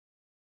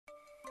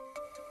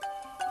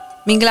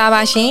မင်္ဂလာ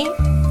ပါရှင်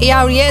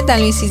AR ရဲ့အတန်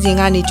လွင်စီစဉ်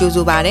ကနေကြို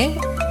ဆိုပါရစေ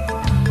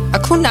အ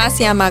ခုနားဆ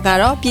င်ရမှာက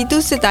တော့ပြည်သူ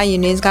စစ်သားရ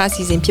င်တွင်စကားအ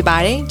စီအစဉ်ဖြစ်ပါ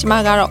တယ်ကျွန်မ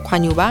ကတော့ခွာ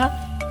ညိုပါ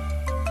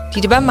ဒီ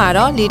တစ်ပတ်မှာ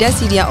တော့လေတက်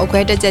CDM အုပ်ခွဲ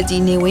တက်ကြ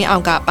ကြီးနေဝင်းအော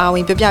င်ကပါဝ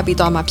င်ပြပြပေး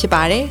သွားမှာဖြစ်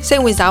ပါတယ်စိ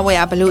တ်ဝင်စားဖွယ်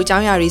ရာဘလို့အကြော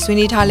င်းအရာတွေဆွေး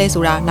နွေးထားလဲ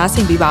ဆိုတာနားဆ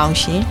င်ပေးပါအောင်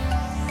ရှင်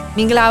မ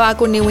င်္ဂလာပါ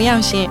ကိုနေဝင်းအော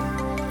င်ရှင်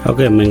ဟုတ်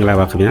ကဲ့မင်္ဂလာ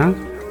ပါခင်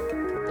ဗျာ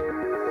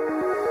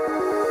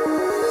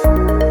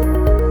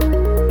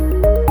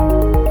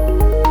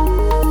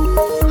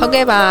ဟုတ်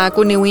ကဲ့ပါ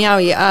ကိုနေဝင်းရော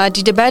က်ရေ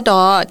ဒီတစ်ပတ်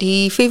တော့ဒီ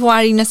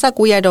February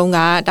 29ရက်တုန်းက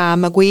ဒါ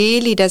မကွေး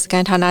လီတက်စက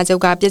န်ဌာနချု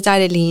ပ်ကပြစ်ကြ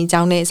တဲ့လင်းအ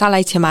ကြောင်းနဲ့စ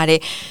လိုက်ချင်ပါတယ်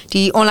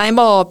ဒီ online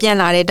ပေါ်ပြန်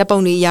လာတဲ့တပ်ပုံ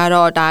တွေရ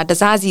တော့ဒါတ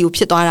စားစီကို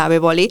ဖြစ်သွားတာပဲ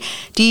ပေါ့လေ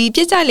ဒီပြ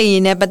စ်ကြလ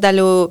င်းနဲ့ပတ်သက်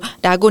လို့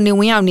ဒါကိုနေဝ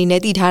င်းရောက်အနေ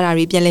နဲ့တည်ထားတာ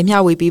တွေပြန်လည်မျှ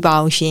ဝေပေးပါ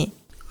အောင်ရှင်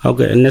ဟုတ်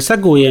ကဲ့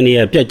29ရက်နေ့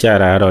ပြတ်ကြ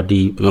တာကတော့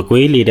ဒီမ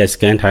ကွေးလီတက်စ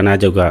ကန်ဌာန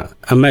ချုပ်က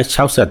အမှတ်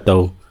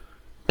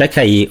63တက်ခ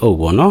တ်ရေးအုပ်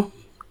ပေါ့နော်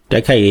တ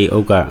က်ခတ်ရေးအု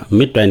ပ်က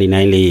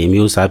mid-29 လေး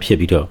မျိုးစားဖြစ်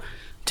ပြီးတော့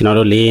ကျွန်တော်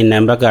တို့လေနံ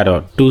ပါတ်က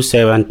တော့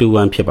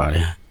2721ဖြစ်ပါတ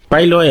ယ်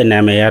ပိုက်လော့ရဲ့နာ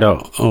မည်ကတော့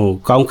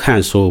ကောင်းခ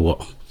န့်ဆိုးပေါ့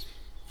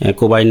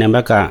ကိုပိုင်နံ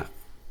ပါတ်က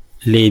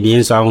လေပြ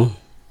င်းဆောင်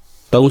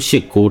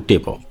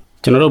3891ပေါ့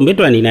ကျွန်တော်တို့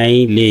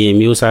mid-29 လေ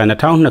မျိုးစား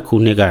2002ခု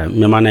နှစ်က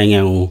မြန်မာနိုင်ငံ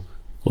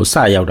ကိုစ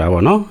ရောက်တာ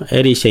ပေါ့နော်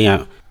အဲ့ဒီချိန်က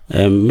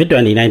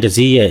mid-29 တစ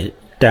ည်းရဲ့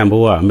တန်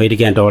ဖိုးကအမေရိ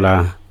ကန်ဒေါ်လာ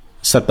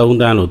73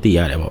သန်းလို့သိရ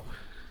တယ်ပေါ့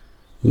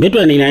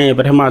mid-29ရဲ့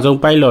ပထမဆုံး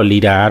ပိုက်လော့လီ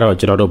ဒါကတော့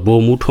ကျွန်တော်တို့ဘို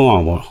လ်မှူးထွန်းအော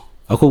င်ပေါ့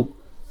အခု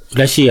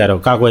လက်ရှိက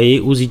တော့ကာကွယ်ရေး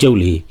ဦးစီးချုပ်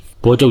လီ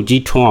ဗိုလ်ချုပ်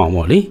ကြီးထွန်းအောင်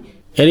ပေါ့လေ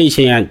အဲ့ဒီအ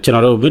ချိန်ကကျွန်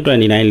တော်တို့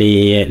mid-29 လေး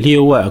ရဲ့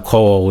လျှို့ဝှက်အ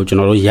ခေါ်ကိုကျွန်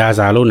တော်တို့ရာ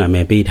ဇာလို့နာမ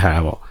ည်ပေးထား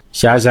တာပေါ့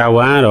ရာဇာ1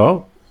ကတော့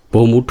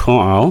ဘုံမူထွ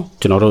န်းအောင်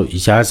ကျွန်တော်တို့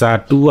ရာဇာ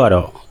2က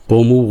တော့ဘုံ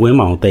မူဝင်း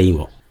မောင်သိန်း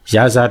ပေါ့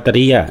ရာဇာ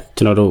3က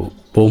ကျွန်တော်တို့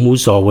ဘုံမူ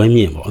ဇော်ဝင်း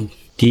မြင့်ပေါ့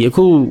ဒီအ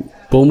ခု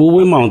ဘုံမူဝ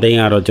င်းမောင်သိန်း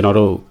ကတော့ကျွန်တော်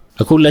တို့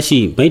အခုလက်ရှိ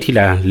မိထီ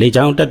လာလေ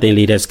ကြောင်းတက်တင်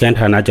လေးတဲ့စကန်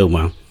ဌာနချုပ်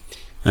မှာ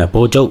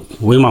ဗိုလ်ချုပ်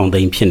ဝင်းမောင်သိ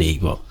န်းဖြစ်နေ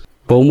ပြီပေါ့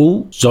ဘုံမူ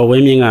ဇော်ဝ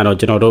င်းမြင့်ကတော့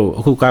ကျွန်တော်တို့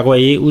အခုကာကွယ်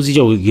ရေးဦးစီး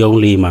ချုပ်ရုံး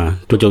လေးမှာ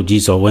တို့ချုပ်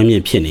ကြီးဇော်ဝင်းမြ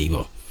င့်ဖြစ်နေပြီ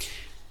ပေါ့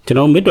ကျွန်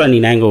တော်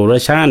mid-29 ကိုရု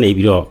ရှားကနေ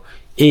ပြီးတော့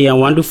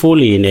AN124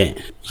 လေးနဲ့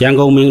ရန်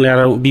ကုန်မင်္ဂလာ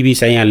တုံးအပြည်ပြည်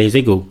ဆိုင်ရာလေဆိ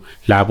ပ်ကို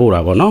လာပို့တာ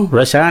ပေါ့နော်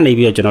ရုရှားကနေ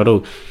ပြီးတော့ကျွန်တော်တို့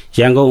ရ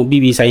န်ကုန်အပြ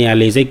ည်ပြည်ဆိုင်ရာ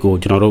လေဆိပ်ကို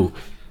ကျွန်တော်တို့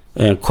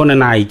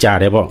9နာရီကြာ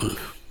တယ်ပေါ့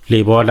လေ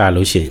ပေါ်လာ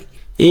လို့ရှိ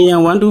ရင်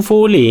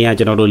AN124 လေးက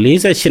ကျွန်တော်တို့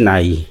48နာ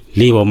ရီ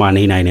လေပေါ်မှာ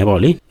နေနိုင်တယ်ပေါ့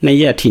လေ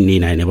2ရက်အထိနေ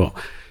နိုင်တယ်ပေါ့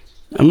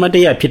အမှတ်တ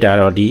ရဖြစ်တာ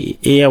တော့ဒီ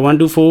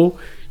AN124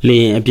 လေ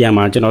အပြန်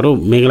မှာကျွန်တော်တို့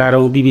မင်္ဂလာ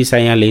တုံးအပြည်ပြည်ဆို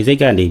င်ရာလေဆိပ်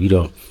ကနေပြီး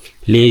တော့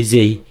လေ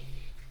ဆိပ်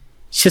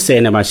80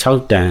နဲ့မှ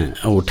6တန်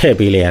ထည့်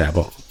ပေးလိုက်ရတာ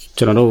ပေါ့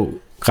ကျွန်တော်တို့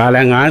ကားလ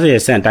န်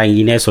90စံတိုင်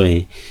ကြီးနဲ့ဆိုရ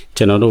င်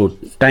ကျွန်တော်တို့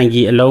တိုင်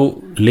ကြီးအလုံး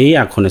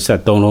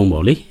483လုံး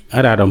ပေါ့လေ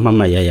အဲ့ဒါတော့မှတ်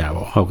မှတ်ရရ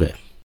ပါဟုတ်ကဲ့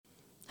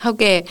ဟုတ်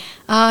ကဲ့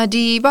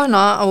ဒီပေါ့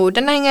နော်တ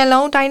နိုင်ငံ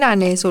လုံးတိုင်းတာ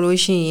နယ်ဆိုလို့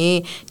ရှိရင်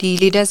ဒီ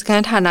latest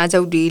scan ဌာန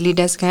ချုပ်ဒီ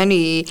latest scan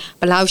တွေ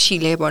ဘယ်လောက်ရှိ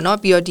လဲပေါ့နော်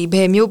ပြီးတော့ဒီဘ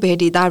ယ်မြို့ဘယ်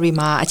ဒေသတွေ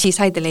မှာအခြေ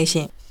စိုက်တယ်လဲရှ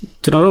င်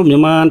ကျွန်တော်တို့မြ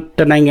န်မာ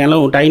တနိုင်ငံ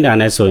လုံးအတိုင်းအတာ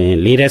နဲ့ဆိုရင်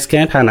latest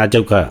scan ဌာန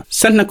ချုပ်က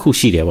12ခု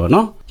ရှိတယ်ပေါ့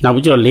နော်နောက်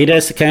ပြီးကျွန်တော်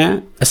latest scan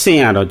အဆင့်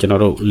ရတော့ကျွန်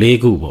တော်တို့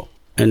4ခုပေါ့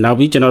နောက်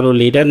ပြီးကျွန်တော်တို့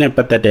latest နဲ့ပ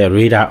တ်သက်တဲ့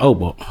radar အုပ်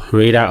ပေါ့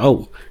radar အုပ်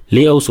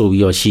4အုပ်ဆို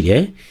ပြီးတော့ရှိတ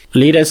ယ်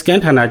latest scan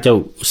ဌာနချု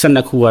ပ်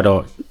12ခုက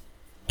တော့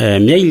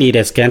မြိတ်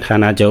latest scan ဌာ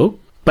နချုပ်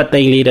ပတ်သိ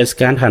မ် latest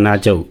scan ဌာန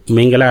ချုပ်မ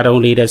င်္ဂလာတုံ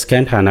latest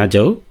scan ဌာန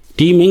ချုပ်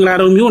ဒီမင်္ဂလာ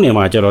တုံမြို့နယ်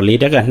မှာကျွန်တော်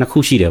latest က2ခု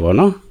ရှိတယ်ပေါ့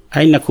နော်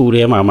အဲ့2ခု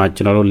ထဲမှာ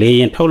ကျွန်တော်တို့လေ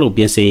ရင်ထုတ်လုပ်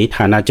ပြင်ဆင်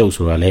ဌာနချုပ်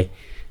ဆိုတာလဲ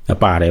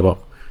ပါတယ်ပေါ့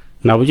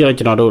နောက်ပြီး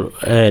ကျွန်တော်တို့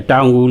တော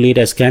င်ကူ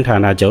latest scan ဌာ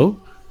နချုပ်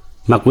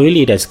မကွေး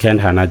latest scan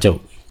ဌာနချုပ်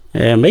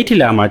မိထီ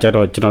လာမှာကျ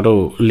တော့ကျွန်တော်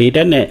တို့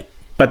latest နဲ့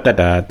ပတ်သက်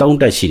တာ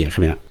3တက်ရှိတယ်ခ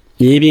င်ဗျ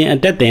မြေပြင်အ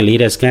တက်တင်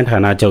latest scan ဌာ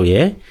နချုပ်ရ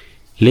ယ်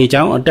လေ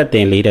ကြောင်းအတက်တ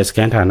င် latest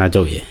scan ဌာန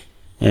ချုပ်ရယ်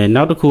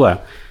နောက်တစ်ခုက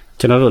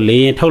ကျွန်တော်တို့လေ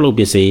ရင်ထုတ်လုပ်ပ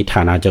စ္စည်း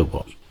ဌာနချုပ်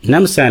ပေါ့န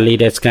မ်ဆန်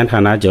latest scan ဌာ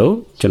နချုပ်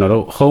ကျွန်တော်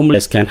တို့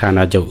homeless scan ဌာန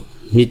ချုပ်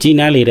မြကြီး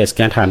နား latest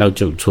scan ဌာန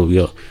ချုပ်ဆိုပြီး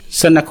တော့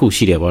12ခု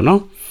ရှိတယ်ပေါ့နော်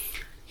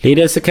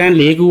latest scan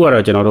 4ခုက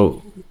တော့ကျွန်တော်တို့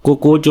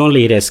ကိုကျွန်း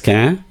latest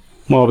scan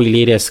မော်ဘီ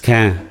latest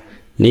scan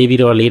နေပြီး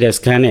တော့ latest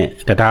scan နဲ့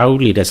တရားဦး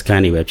latest scan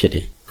တွေပဲဖြစ်တ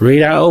ယ်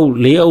radar အုပ်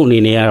4အုပ်အနေ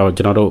နဲ့ကတော့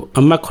ကျွန်တော်တို့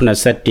အမှတ်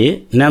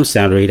81နမ်ဆ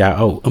န် radar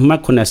အုပ်အမှတ်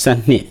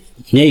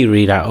82မြိတ်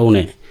radar အုပ်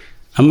နဲ့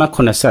အမှတ်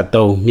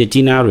83မြ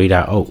ကြီးနား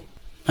radar အုပ်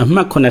အမှ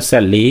တ်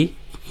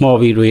84မော်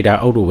ဘီ radar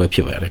အုပ်တို့ပဲဖြ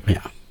စ်ပါတယ်ခင်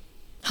ဗျာ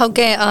ဟုတ်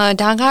ကဲ့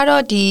ဒါက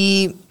တော့ဒီ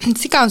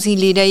စစ်ကောင်စီ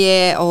လေတဲ့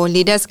ရဲ့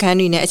latest scan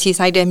တွေနဲ့အခြေ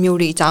စိုက်တဲ့မျိုး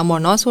တွေအကြောင်း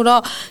ပေါ့နော်ဆို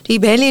တော့ဒီ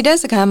ဘယ်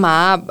latest scan မှာ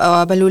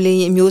ဘယ်လိုလေ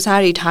အမျိုးအ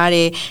စားတွေထားတ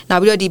ယ်နော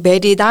က်ပြီးတော့ဒီဘယ်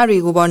data တွေ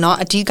ကိုပေါ့နော်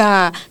အဓိက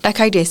တိုက်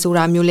ခိုက်တယ်ဆို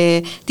တာမျိုးလဲ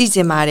သိကျ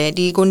င်ပါတယ်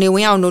ဒီကိုနေဝ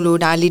င်းအောင်တို့လို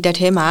ဒါ latest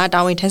ထဲမှာတာ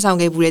ဝန်ထမ်းဆောင်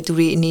ခဲ့မှုတဲ့သူ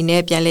တွေအနေ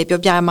နဲ့ပြန်လဲပြော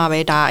ပြမှာ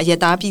ပဲဒါအရ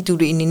တားပြည်သူ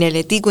တွေအနေနဲ့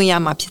လဲသိခွင့်ရ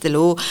မှာဖြစ်သ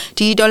လို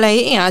ဒီဒေါ်လာ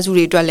ရေးအင်အားစု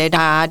တွေအတွက်လဲ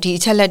ဒါဒီ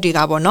အချက်လက်တွေက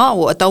ပေါ့နော်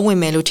အသုံးဝင်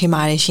မယ်လို့ထင်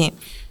ပါတယ်ရှင်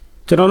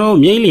ကျွန်တော်တို့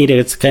မြိတ်လေ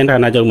တဲ့စကန်ဌာ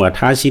နချုပ်မှာ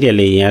ထားရှိတဲ့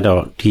လေရင်က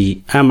တော့ဒီ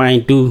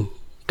MI2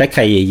 တိုက်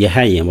ခိုက်ရေးရဟ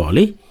တ်ရင်ပေါ့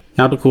လေ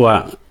နောက်တစ်ခုက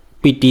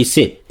PT6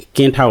 က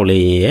င်းထောက်လေ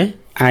ရင်ရယ်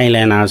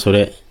Islander ဆို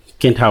တဲ့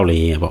ကင်းထောက်လေ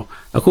ရင်ပေါ့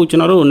အခုကျွ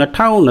န်တော်တို့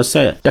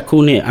2021ခု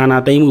နှစ်အာဏာ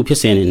သိမ်းမှုဖြစ်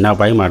စဉ်နောက်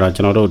ပိုင်းမှာတော့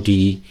ကျွန်တော်တို့ဒီ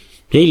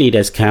မြိတ်လေ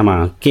တဲ့စကန်မှာ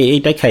KA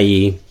တိုက်ခိုက်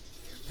ရေး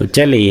ဂျ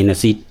က်လေရင်နှစ်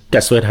စီးတ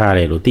က်ဆွဲထားတ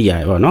ယ်လို့သိရ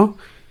တယ်ပေါ့နော်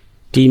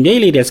ဒီ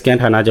မြိတ်လေးတဲ့စ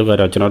ကန်ဌာနချုပ်က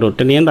တော့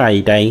ကျွန်တော်တို့တနင်္သာ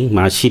ရီတိုင်း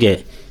မှာရှိ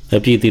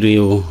တဲ့ပြည်သူတွေ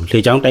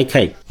ကိုလေကြောင်း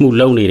တိုက်ခိုက်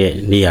မှုလုပ်နေတဲ့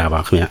နေရာ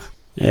ပါ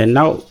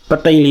ခင်ဗျနောက်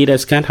ပသိမ်လေး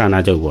တဲ့စကန်ဌာန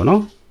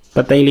ချုပ်ပေါ့နော်ပ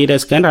သိမ်လေးတဲ့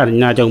စကန်ဌာ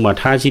နချုပ်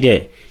မှာထားရှိတဲ့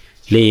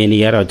လေယာဉ်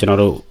တွေကတော့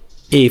ကျွန်တော်တို့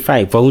A5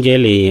 ဘုံကျဲ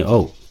လေယာဉ်အု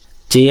ပ်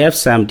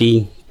JF70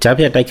 ဂျား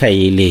ဖြတ်တိုက်ခိုက်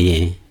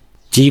ရေးလေယာဉ်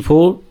G4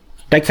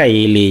 တိုက်ခိုက်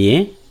ရေးလေယာဉ်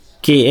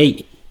K8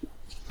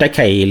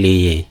 တိုက်ခိုက်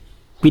ရေးလေယာဉ်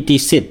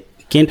PT6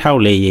 ကင်း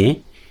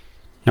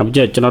ထောက်လေယာဉ်နောက်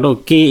ပြီးကျွန်တော်တို့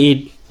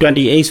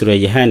KA28 ဆိုတဲ့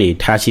ရဟန်းတွေ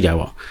ထားရှိတာ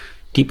ပေါ့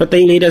ဒီ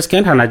ပသိမ်လေးတဲ့စ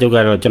ကန်ဌာနချုပ်က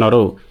တော့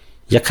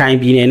ကျွန်တော်တို့ရ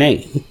ခိုင်ပြည်နယ်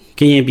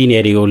နဲ့ကရင်ပြည်န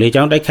ယ်တွေကိုလေ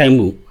ကြောင်းတိုက်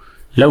ခိုက်မှု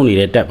လုပ်နေ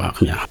တဲ့တပ်ပါ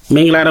ခင်ဗျာ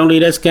မင်္ဂလာတောင်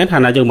လေးတဲ့စကန်ဌာ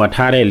နချုပ်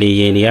မှာထား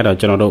တဲ့လေယာဉ်တွေ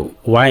ကတော့ကျွန်တော်တို့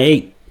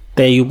Y8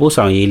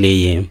 တည်ယူပို့ဆောင်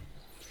ရေးလေယာဉ်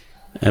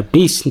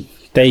Beast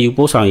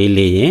တည်ယူပို့ဆောင်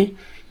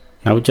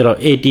ရေးလေယာဉ်နောက်ကျွန်တော်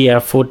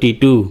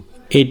ATR42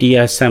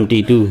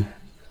 ATR72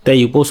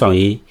 တည်ယူပို့ဆောင်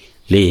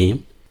ရေးလေယာဉ်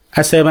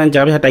A7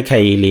 ကြားဖြတ်တိုက်ခို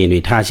က်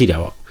ရေးလေယာဉ်တွေထားရှိတာ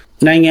ပေါ့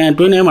နိုင်ငံအ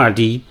တွင်းထဲမှာ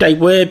ဒီ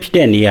တိုက်ပွဲဖြစ်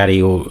တဲ့နေရာတွေ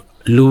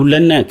ကိုလူလက်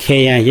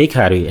နက်ခဲယ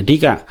မ်းရိတ်ခါတွေ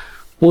အဓိက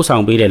ပို့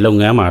ဆောင်ပေး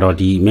တဲ့လုပ်ငန်းမှာတော့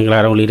ဒီမင်္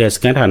ဂလာတောင်လေးတဲ့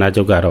စကန်ဌာ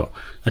နချုပ်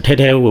ကတော့အ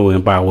ထက်ထဲဝ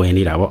င်ပါ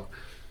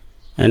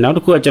ဝင်နေတာပေါ့နောက်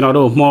တစ်ခုက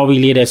ကျွန်တော်တို့မှော်ဘီ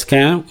လေးတဲ့စက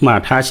န်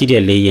မှာထားရှိတဲ့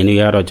လေယာဉ်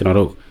တွေကတော့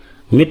ကျွန်တော်တို့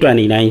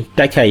MiG-29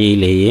 တိုက်ခိုက်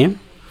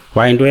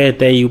ရေးလေယာဉ်ဝိုင်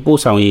တွဲတည်ယူပို့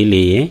ဆောင်ရေး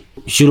လေယာဉ်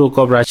ယူ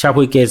ရိုကော်ဘရာ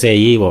ရှာဖွေကယ်ဆယ်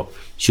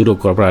ရေးပေါ့ယူရို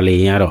ကော်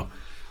ဘရာလေယာဉ်ကတော့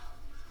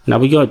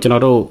နောက်ပြီးတော့ကျွန်တော်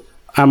တို့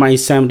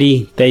MI-70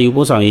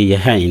 တည်ယူပို့ဆောင်ရေးရ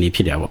ဟတ်ယာဉ်တွေဖြ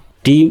စ်တာပေါ့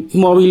ဒီ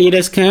မော်ဘီ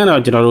လေးတဲ့စကန်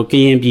ကတော့ကျွန်တော်တို့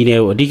ကရင်ပြည်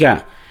နယ်ကိုအဓိက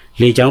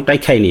လေကြောင်းတို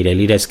က်ခိုက်နေတဲ့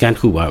လေတဲ့စကန်တစ်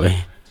ခုပါပဲ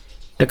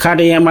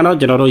တခါတရံ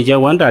မှာတော့ကျွန်တော်တို့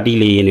ရက်ဝ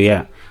မ်းတာတီလေယာဉ်တွေ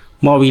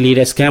ကမော်ဘီလေး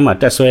တဲ့စကန်မှာ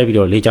တက်ဆွဲပြီး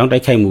တော့လေကြောင်းတို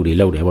က်ခိုက်မှု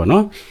တွေလုပ်တယ်ပေါ့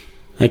နော်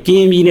ကရ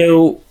င်ပြည်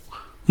နယ်ကို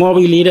မော်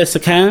ဘီလေးတဲ့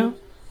စကန်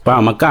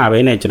ဘာမကပဲ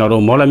နဲ့ကျွန်တော်တို့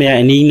မော်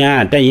လမြိုင်အ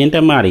နီးနားတက်ရင်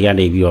တက်မတွေက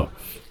နေပြီးတော့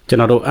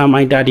ကျွန်တော်တို့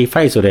MI-35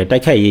 ဆိုတဲ့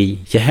တိုက်ခိုက်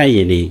ရေးရ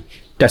ဟတ်ယာဉ်တွေ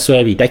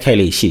တက်ဆွဲပြီးတိုက်ခိုက်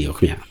လေးရှိတယ်ခ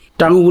င်ဗျ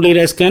တောင်ဦးလေး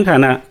တဲ့စ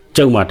ကန်ဌာန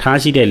ကျုံမှာထား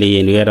ရှိတဲ့လေယာ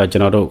ဉ်တွေကတော့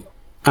ကျွန်တော်တို့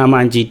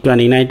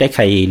MG29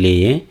 တိုက်ခိုက်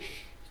ရေးလေယာဉ်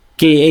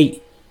K8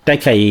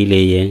 တိုက်ခိုက်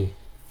ရေးလေယာဉ်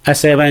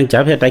A7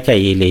 ဂျားဖြတ်တိုက်ခို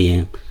က်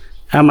ရေးလေယာဉ်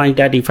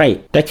MI-35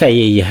 တိုက်ခိုက်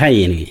ရေးရ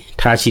ဟတ်ယာဉ်တွေ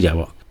ထားရှိတာ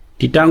ပေါ့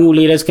ဒီ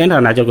တောင်ဦးလေးတဲ့စ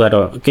ကန်ဌာနချုပ်က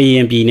တော့ကရ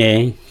င်ပြည်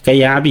နယ်က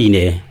ယားပြည်န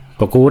ယ်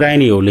ပဲခူးတို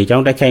င်းတွေ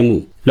ကိုလေကြောင်းတိုက်ခိုက်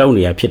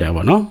မှုလုပ်နေရဖြစ်တာ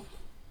ပေါ့နော်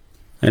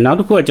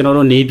နောက်တစ်ခုကကျွန်တော်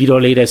တို့နေပြည်တော်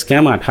လေးတဲ့စက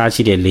န်မှာထား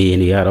ရှိတဲ့လေယာဉ်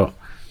တွေကတော့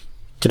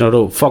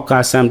ကျွန်တော်တို့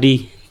Fokker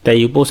 70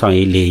တည်ယူပို့ဆောင်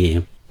ရေးလေယာဉ်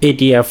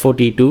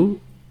ATR42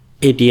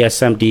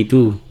 ATR72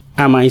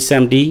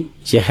 MI-70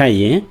 ရဟတ်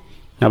ယာဉ်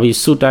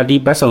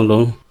နောက်ပြီးစူတာတီဘတ်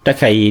ဆောင်လုံးတက်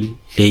ခိုက်ရေး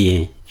လေယာ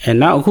ဉ်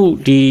နောက်အခု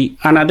ဒီ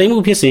အာနာသိမ့်မှု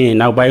ဖြစ်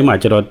စဉ်နောက်ပိုင်း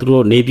မှာကျွန်တော်သူတို့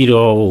နေပြည်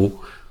တော်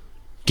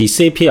ဒီစိ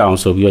တ်ဖြစ်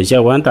အောင်ဆိုပြီးတော့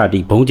ရက်ဝ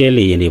မ်းတာတီဘုံ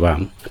ကျဲလေယာဉ်တွေပါ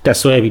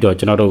တက်ဆွဲပြီးတော့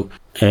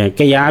ကျွန်တော်တို့က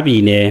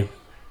ယားပြည်နယ်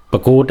ပဲ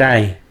ခူးတို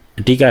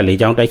င်းအဓိ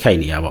ကလေကြောင်းတိုက်ခိုက်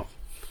နေ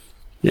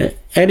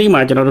ရပါအဲ့ဒီ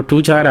မှာကျွန်တော်တို့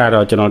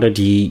ထူးခြားတာတော့ကျွန်တော်တို့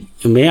ဒီ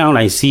မင်းအွန်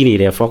လိုင်း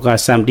စီးနေတဲ့ Fokker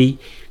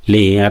 70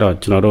လေယာဉ်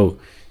ကတော့ကျွန်တော်တို့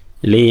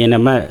လေယာဉ်နံ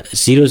ပါတ်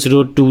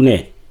002နဲ့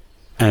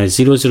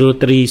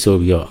003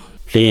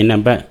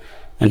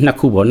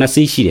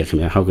ဆိုပြီးတော့လေယာဉ်နံပါတ်နှစ်ခုပေါ့နှစ်စီးရှိတယ်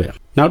ခင်ဗျာဟုတ်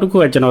ကဲ့နောက်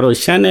တစ်ခုကကျွန်တော်တို့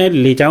Channel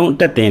လေကြော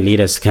င်းတက်တင်လေး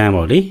တဲ့စ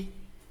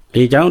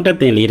ကန်ပေါ့လေကြောင်း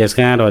တက်တင်လေးတဲ့စက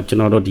န်ကတော့ကျွန်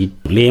တော်တို့ဒီ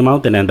လေ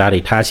မောင်းတင်တန်းသား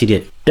တွေထား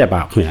ရှိတဲ့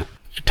တက်ပါခင်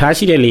ဗျာထား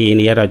ရှိတဲ့လေယာဉ်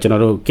တွေကတော့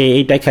ကျွန်တော်တို့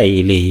K8 တိုက်ခိုက်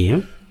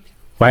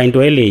ရေးလေယာဉ်ဝိုင်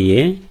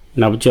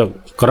တွဲလေယာဉ်နောက်ပြီးတော့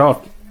Grot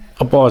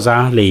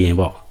အပေါ်စားလေယာဉ်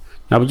ပေါ့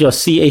နောက်ပြီးတော့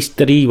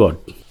CH3 ပေါ့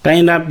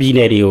တိုင်းသားပြည်န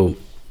ယ်တွေကို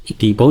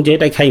ဒီဘုံကျဲ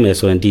တိုက်ခိုက်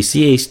မယ်ဆိုရင်ဒီ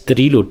CH3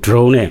 လို့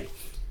drone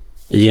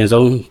နဲ့အ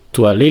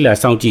ရင်ဆုံးသူက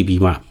လေးလာစောင့်ကြည့်ပြီး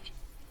မှ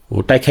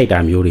တိုက်ခိုက်တာ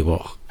မျိုးတွေ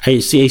ပေါ့အဲ့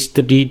CH3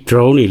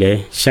 drone တွေလည်း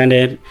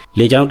Channel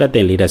လေကြောင်းတက်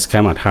တင်လေးတဲ့စ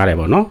ကန်မှာထားတယ်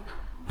ပေါ့နော်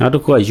နောက်တ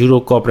စ်ခုက Euro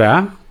Cobra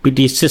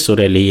PT6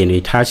 ဆိုတဲ့လေယာဉ်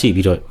တွေထား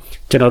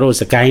ရှိပြီးတော့ကျွန်တော်တို့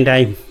စကိုင်းတို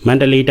င်းမန္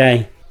တလေးတိုင်း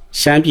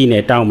ရှမ်းပြည်န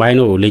ယ်တောင်ပို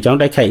င်းတို့ကိုလေကြော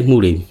င်းတိုက်ခိုက်မှု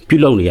တွေပြု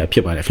လုပ်နေ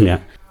ရဖြစ်ပါတယ်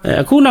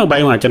ခင်ဗျအခုနောက်ပို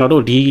င်းမှာ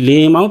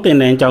ကျွန်တော်တို့ဒီလေမောင်းတင်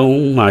တန်းကျော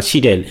င်းမှာ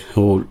ရှိတဲ့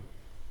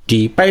ဒီ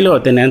pilot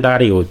တင်တန်းသား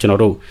တွေကို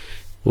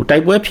ကျွန်တော်တို့တို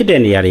က်ပွဲဖြစ်တဲ့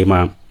နေရာ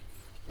တွေမှာ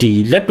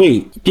ဒီ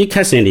လက်တွေ့ပြစ်ခ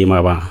တ်စင်တွေ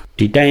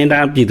မှာပါဒီတိုင်းရ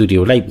င်းသားပြည်သူ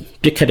တွေကို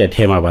လိုက်ပြစ်ခတ်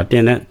တဲ့ထဲမှာပါ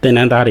တင်တ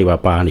န်းသား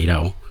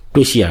တွေပါနေတာကို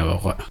တွေ့ရှိရပါ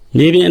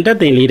ကွာမြေပြင်အတက်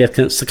တင်လေး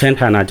တဲ့စခန်း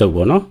ဌာနချုပ်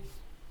ပေါ့နော်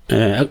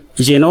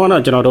အရင်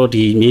တော့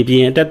ကျွန်တော်တို့ဒီမြေပြ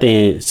င်အတက်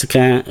တင်စ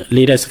ခန်း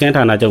လေးတဲ့စခ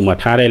န်းဌာနချုပ်မှာ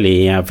ထားတဲ့လေ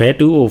ယာဉ်က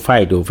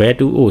V205 တို့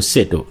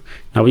V206 တို့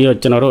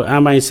နောက်ပြီးတော့ကျွန်တော်တို့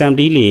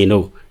MI-70 လေယာဉ်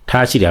တို့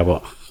ထားရှိတာပေါ့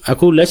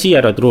အခုလက်ရှိက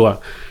တော့သူတို့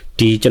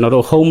ကဒီကျွန်တော်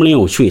တို့ homeland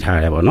ကိုရွှေ့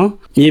ထားတယ်ပေါ့နော်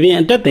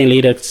မြေပြင်အတက်တင်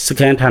လေးတဲ့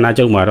စခန်းဌာန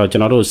ချုပ်မှာတော့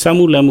ကျွန်တော်တို့စက်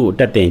မှုလက်မှုအ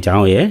တက်တင်ကျော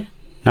င်းရယ်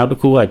နောက်တစ်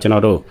ခုကကျွန်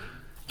တော်တို့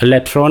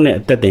electronic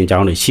အတက်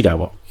တင်ကျောင်းတွေရှိတာ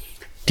ပေါ့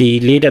ဒီ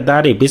လေးတက်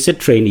သားတွေ basic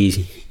training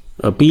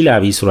ပြီးလာ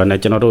ပြီဆိုတာ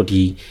နဲ့ကျွန်တော်တို့ဒီ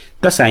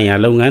သက်ဆိုင်ရာ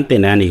လုပ်ငန်း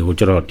တင်တန်းတွေ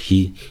ကိုကျွန်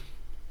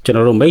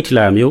တော်တို့မိ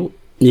ထလာမျိုး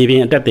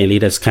မြေပြင်အတက်တင်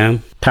လေးတဲ့စခ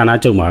န်းဌာန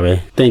ချုပ်မှာပဲ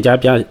တင် जा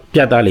ပြ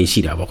သလေး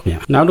ရှိတာပေါ့ခင်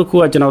ဗျာနောက်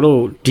တစ်ခုက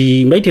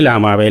ကျွန်တော်တို့ဒီမိထလာ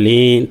မှာပဲလ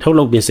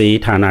င်းထုတ်လုပ်ပစ္စည်း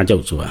ဌာနချု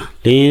ပ်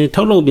ဆိုတာလ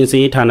င်းထုတ်လုပ်ပစ္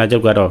စည်းဌာနချု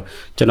ပ်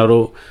ကတော့ကျွန်တော်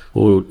တို့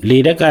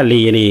လေတက်ကလေ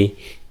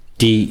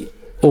ရင်ဒီ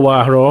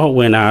overhaul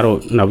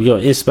ဝင်တာတို့နောက်ပြီး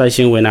တော့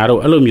inspection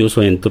ဝင်တာတို့အဲ့လိုမျိုး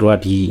ဆိုရင်တို့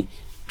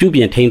ကဒီပြုပြ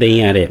င်ထိန်းသိမ်း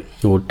ရတဲ့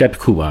တက်တစ်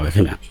ခုပါပဲ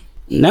ခင်ဗျာ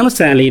နမ်ဆ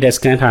န်လေးတဲ့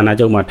စကန်ဌာ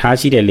နချုပ်မှာထား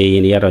ရှိတဲ့လေယာ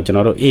ဉ်တွေကတော့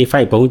ကျွန်တော်တို့ A5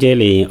 ဘုံကျဲ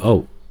လေယာဉ်အု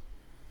ပ်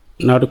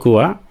နောက်တစ်ခုက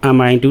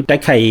MI2 တို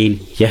က်ခိုက်ရေး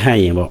ရဟတ်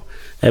ယာဉ်ပေါ့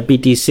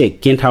PT6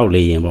 ကင်းထောက်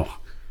လေယာဉ်ပေါ့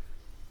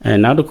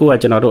နောက်တစ်ခုက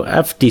ကျွန်တော်တို့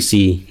FTC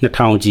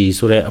 2000G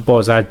ဆိုတဲ့အ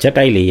ပေါ်စားဂျက်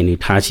တိုက်လေယာဉ်တွေ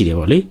ထားရှိတယ်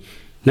ပေါ့လေ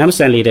နမ်ဆ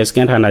န်လေးတဲ့စက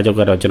န်ဌာနချုပ်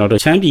ကတော့ကျွန်တော်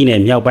တို့ချမ်းပြည်န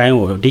ယ်မြောက်ပိုင်း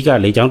ကိုအဓိက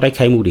လေကြောင်းတိုက်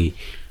ခိုက်မှုတွေ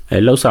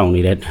လှုပ်ဆောင်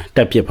နေတဲ့တ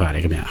ပ်ဖြစ်ပါတ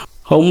ယ်ခင်ဗျာ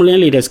Homeland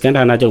လေးတဲ့စကန်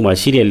ဌာနချုပ်မှာ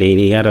ရှိတဲ့လေယာဉ်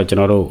တွေကတော့ကျွန်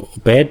တော်တို့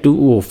Bell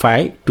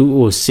 205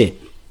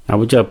 206နောက်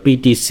ပြီးတော့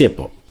PT6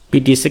 ပေါ့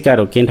PT6 က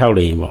တော့ကင်းထောက်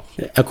လေယာဉ်ပေါ့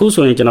အခု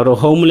ဆိုရင်ကျွန်တော်တို့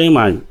Homeland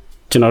မှာ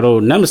ကျွန်တော်တို့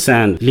နမ်ဆ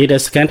န်လေး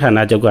တဲ့စကန်ဌာန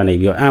ချုပ်ကနေ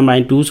ပြီးတော့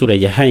MI2 ဆိုတဲ့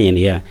ရဟတ်ယာဉ်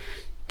တွေက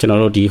ကျွန်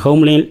တော်တို့ဒီ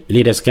Homeland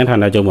လေးတဲ့စကန်ဌာ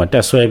နချုပ်မှာတ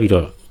က်ဆွဲပြီး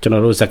တော့ကျွန်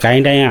တော်တို့စကို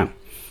င်းတိုင်းက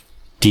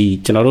ဒီ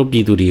ကျွန်တော်တို့ပြ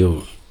ည်သူတွေကို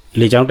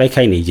လေကြောင်းတိုက်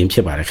ခိုက်နေခြင်းဖြ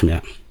စ်ပါတယ်ခင်ဗျ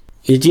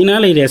။ဒီဂျီနာ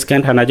လေးတဲ့စက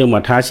န်ဌာနချုပ်မှာ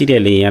ထားရှိ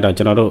တဲ့လေယာဉ်ကတော့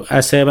ကျွန်တော်တို့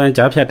S7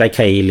 ကြားဖြတ်တိုက်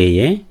ခိုက်ရေးလေ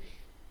ယာဉ်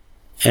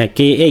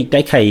K8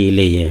 တိုက်ခိုက်ရေး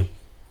လေယာဉ်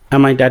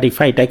MI35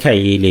 တိုက်ခိုက်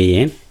ရေးလေယာ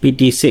ဉ်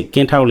PT6 က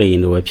င်းထောက်လေယာ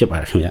ဉ်တို့ပဲဖြစ်ပါ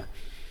တယ်ခင်ဗျ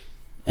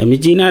။မြ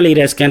ဂျီနာလေး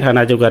တဲ့စကန်ဌာန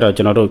ချုပ်ကတော့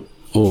ကျွန်တော်တို့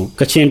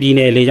ကချင်ပြည်န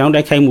ယ်လေကြောင်း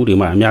တိုက်ခိုက်မှုတွေ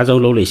မှာအများ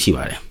ဆုံးလုပ်လို့ရှိ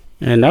ပါတယ်။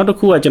နောက်တစ်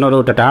ခုကကျွန်တော်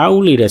တို့တရားဥ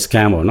လေးတဲ့စက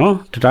န်ပေါ့နော်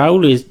တရားဥ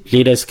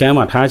လေးတဲ့စကန်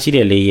မှာထားရှိ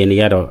တဲ့လေယာဉ်တွေ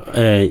ကတော့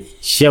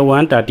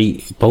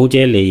130ဘုံ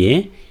ကျဲလေယာဉ်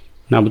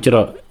နောက်ပြီး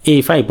တော့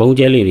A5 ဘုံ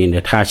ကျဲလေယာဉ်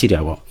တွေထားရှိတာ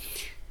ပေါ့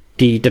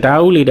ဒီတ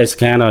ရားဥလေးတဲ့စ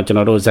ကန်ကတော့ကျွန်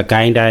တော်တို့စ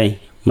ကိုင်းတိုင်း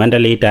မန္တ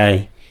လေးတိုင်း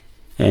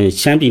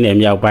ရှမ်းပြည်နယ်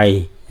မြောက်ပိုင်း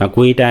မ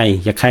ကွေးတိုင်း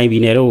ရခိုင်ပြ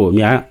ည်နယ်တို့ကို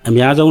အ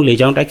များဆုံးလေ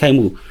ကြောင်းတိုက်ခိုက်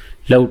မှု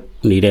လုပ်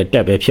နေတဲ့တ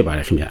ပ်ပဲဖြစ်ပါတ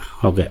ယ်ခင်ဗျ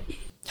ဟုတ်ကဲ့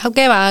ဟုတ်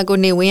ကဲ့ပါကို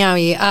နေဝင်းအော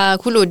င်ရေအ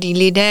ခုလိုဒီ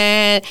လေတ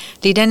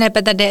န်းနဲ့ပ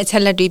တ်သက်တဲ့အချ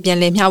က်လက်တွေပြန်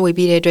လည်မျှဝေ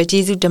ပေးတဲ့အတွက်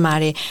ကျေးဇူးတင်ပါ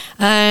တယ်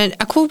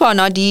အခုပေါ့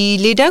နော်ဒီ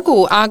လေတန်း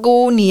ကိုအား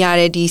ကိုးနေရ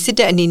တဲ့ဒီစစ်တ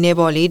ပ်အနေနဲ့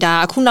ပေါ့လေဒါ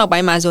အခုနောက်ပို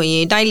င်းမှာဆိုရ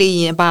င်တိုက်လေရ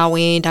င်အပါဝ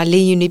င်ဒါ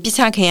လေရင်တွေပြစ်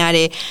ချခံရတ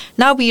ယ်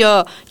နောက်ပြီး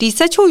တော့ဒီဆ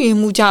က်ချုပ်ရင်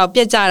မှုကြောင့်ပြ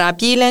က်ကြတာ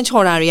ပြေးလန်း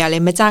ချော်တာတွေကလ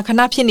ည်းမကြာခ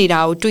ဏဖြစ်နေတာ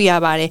ကိုတွေ့ရ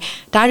ပါတယ်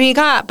ဒါတွေ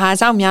ကဘာ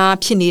ကြောင့်များ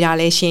ဖြစ်နေတာ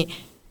လဲရှင်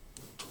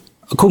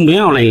အခုမ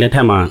င်းအွန်လိုင်းလက်ထ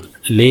က်မှာ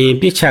လေရင်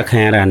ပြစ်ချခံ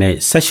ရတာနဲ့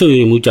ဆက်ချုပ်ရ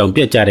င်မှုကြောင့်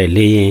ပြက်ကြတဲ့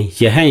လေရင်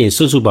ရဟတ်ရင်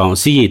စွတ်စွပေါင်းအ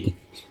စီး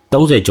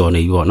30ကျော်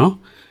နေပြီပေါ့နော်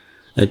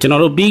ကျွန်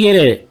တော်တို့ပြီးခဲ့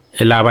တဲ့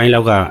လပိုင်း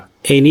လောက်က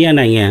အိန္ဒိယ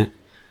နိုင်ငံ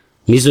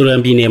မီဇိုရ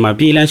မ်ပြည်နယ်မှာ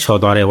ပြည်လန်းချော်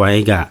သွားတဲ့ဝို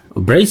င်းက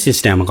brake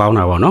system မကောင်း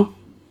တာပေါ့နော်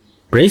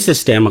brake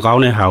system မကော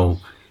င်းတဲ့ဟာကို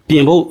ပြ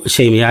င်ဖို့အ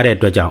ချိန်မရတဲ့အ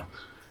တွက်ကြောင့်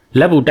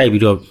လက်ပူတိုက်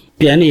ပြီးတော့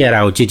ပြန်နေရတာ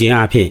ကိုကြည်ချင်း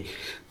အဖြစ်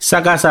စ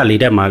ကားစလေ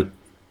တက်မှာ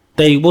တ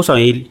ည်ယူပို့ဆော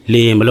င်ရေး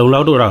လေရင်မလုံ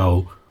လောက်တော့တာ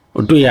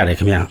ကိုတွေ့ရတယ်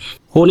ခင်ဗျာ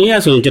ဟိုနေ့က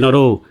ဆိုရင်ကျွန်တော်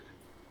တို့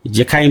ရ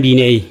ခိုင်ပြည်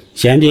နယ်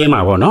ရမ်းပြဲမှာ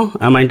ပေါ့နော်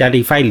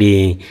MI35 လေရ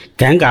င်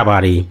ဂန်းကာပါ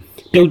တွေ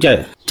ပြုတ်ကျ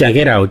ကြံ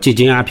ခဲ့တာကိုကြည်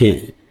ချင်းအဖြစ်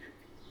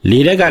လေ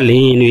တက်ကလေ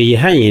ရင်တွေရ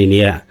ဟတ်ရင်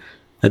တွေက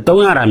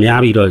300တာများ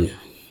ပြီးတော့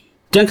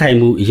ကြန့်ခိုင်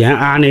မှုရန်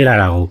အားနေတာ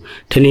ကို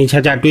ထင်ထင်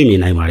ရှားရှားတွေ့မြ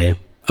င်နိုင်ပါတယ်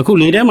အခု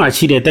လေထဲမှာ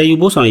ရှိတဲ့တည်ယူ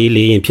ပို့ဆောင်ရေး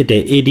လေရင်ဖြစ်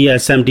တဲ့ ADR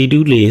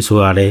 72လေရင်ဆို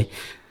တာလေ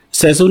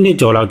ဆယ်စုနှစ်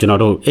ကျော်လောက်ကျွန်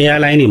တော်တို့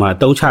airline တွေမှာအ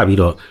သုံးချပြီး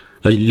တော့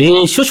လေရ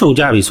င်ရွှတ်ချုံ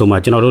ကြပြီဆိုမှ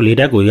ကျွန်တော်တို့လေ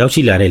တက်ကိုရောက်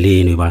ရှိလာတဲ့လေရ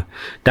င်တွေပါ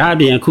ဒါအ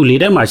ပြင်အခုလေ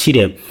တက်မှာရှိ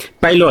တဲ့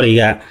pilot တွေ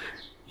က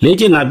လေ့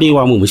ကျင့်တာပြေဝ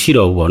မှုမရှိ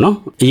တော့ဘူးပေါ့နော်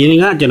အရင်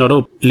ကကျွန်တော်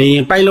တို့လေရ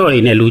င် pilot တွေ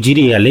နဲ့လူကြီး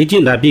တွေကလေ့ကျ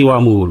င့်တာပြေဝ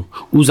မှုကို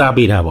ဦးစား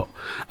ပေးတာပေါ့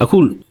အခု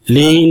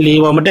လေ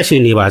ပေါ်မတက်ရှ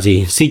င်နေပါစေ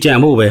စီကြံ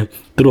ဖို့ပဲ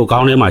သူတို့ကော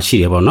င်းထဲမှာရှိ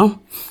တယ်ပေါ့နော်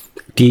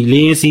ဒီ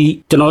လေရင်စီ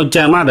ကျွန်တော်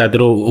ကြံမှတာသူ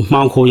တို့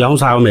မှောင်ခိုရောင်း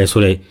စားမယ်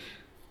ဆိုတဲ့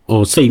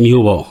စိတ်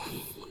မျိုးပေါ့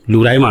လူ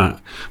တိုင်းမှာ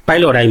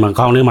pilot တိုင်းမှာ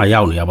ကောင်းထဲမှာ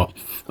ရောက်နေတာပေါ့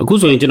အခု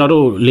ဆိုရင်ကျွန်တော်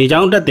တို့လေကြော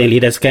င်းတက်တင်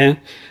လေးတဲ့ scan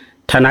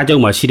ဌာနချု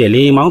ပ်မှာရှိတဲ့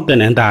လေရင်မောင်းတင်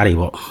နန်းသားတွေ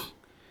ပေါ့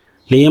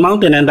လေရင်မောင်း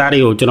တင်နန်းသားတွေ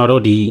ကိုကျွန်တော်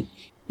တို့ဒီ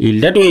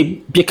လက်တွေ့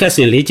ပြစ်ခတ်စ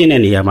င်လေ့ကျင့်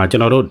တဲ့နေရာမှာကျွ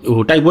န်တော်တို့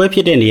တိုက်ပွဲဖြ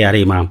စ်တဲ့နေရာ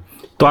တွေမှာ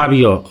တွား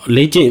ပြီးတော့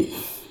လေ့ကျင့်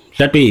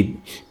လက်တွေ့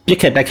ပြစ်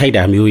ခတ်တိုက်ခိုက်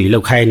တာမျိုးကြီး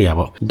လောက်ခိုင်းနေရ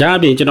ပေါ့ဒါအ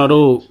ပြင်ကျွန်တော်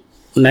တို့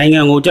နိုင်ငံ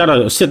ကိုကြတော့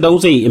စစ်သုံး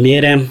စိတ်အမြဲ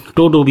တမ်း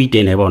တိုးပြီးတ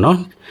င်တယ်ပေါ့နော်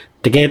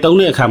တကယ်သုံး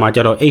တဲ့အခါမှာကြ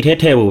တော့အိတ်ထဲ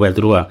ထည့်ဖို့ပဲ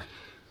သူတို့က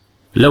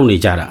လုံနေ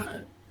ကြတာ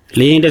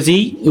လေရင်တစ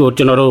ည်း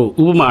ကျွန်တော်တို့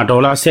ဥပမာ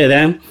ဒေါ်လာ10 သ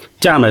န်း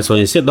ကျမယ်ဆို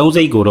ရင်စစ်သုံး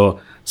စိတ်ကိုတော့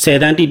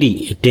10 သန်းတိတင်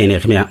တ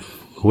ယ်ခင်ဗျ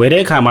ဝယ်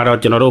တဲ့အခါမှာတော့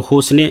ကျွန်တော်တို့ဟို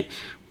စနစ်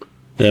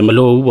မ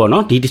လိုဘူးပေါ့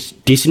နော်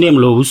ဒီစနစ်မ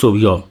လိုဘူးဆို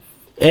ပြီးတော့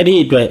အဲ့ဒီ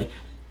အတွက်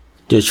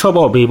ချော့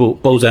ပေါ့ပေးဖို့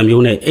ပုံစံ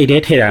မျိုးနဲ့အိတ်ထဲ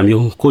ထည့်တာ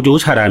မျိုးကိုကြိုး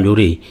ချတာမျိုး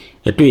တွေ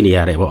တွေ့နေရ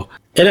တယ်ပေါ့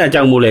အဲ့ဒါ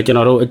ကြောင့်မို့လဲကျွန်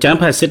တော်တို့အကြမ်း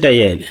ဖက်စစ်တပ်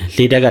ရဲ့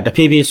လေတက်ကတဖြ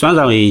ည်းဖြည်းစွမ်း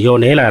ဆောင်ရည်ညော့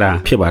နေလာတာ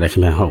ဖြစ်ပါတယ်ခ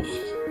င်ဗျဟု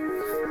တ်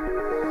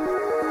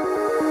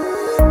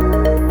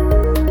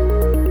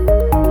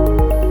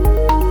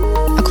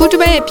အခုတ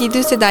ပတ်ရဲ့ပြည်သူ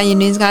စစ်သားရင်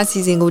တွင်းစကားစီ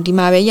စဉ်ကိုဒီ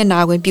မှာပဲရနာ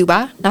ခွင့်ပြုပါ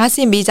နားဆ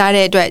င်ပေးကြ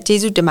တဲ့အတွက်ကျေး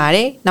ဇူးတင်ပါတ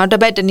ယ်နောက်တ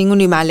စ်ပတ်တနင်္ဂ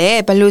နွေမှာလည်း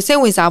ဘယ်လိုစိတ်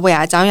ဝင်စားဖွယ်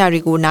အကြောင်းအရာ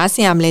တွေကိုနားဆ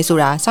င်ရမလဲဆို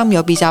တာစောင့်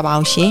မျှော်ပေးကြပါ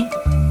အောင်ရှင်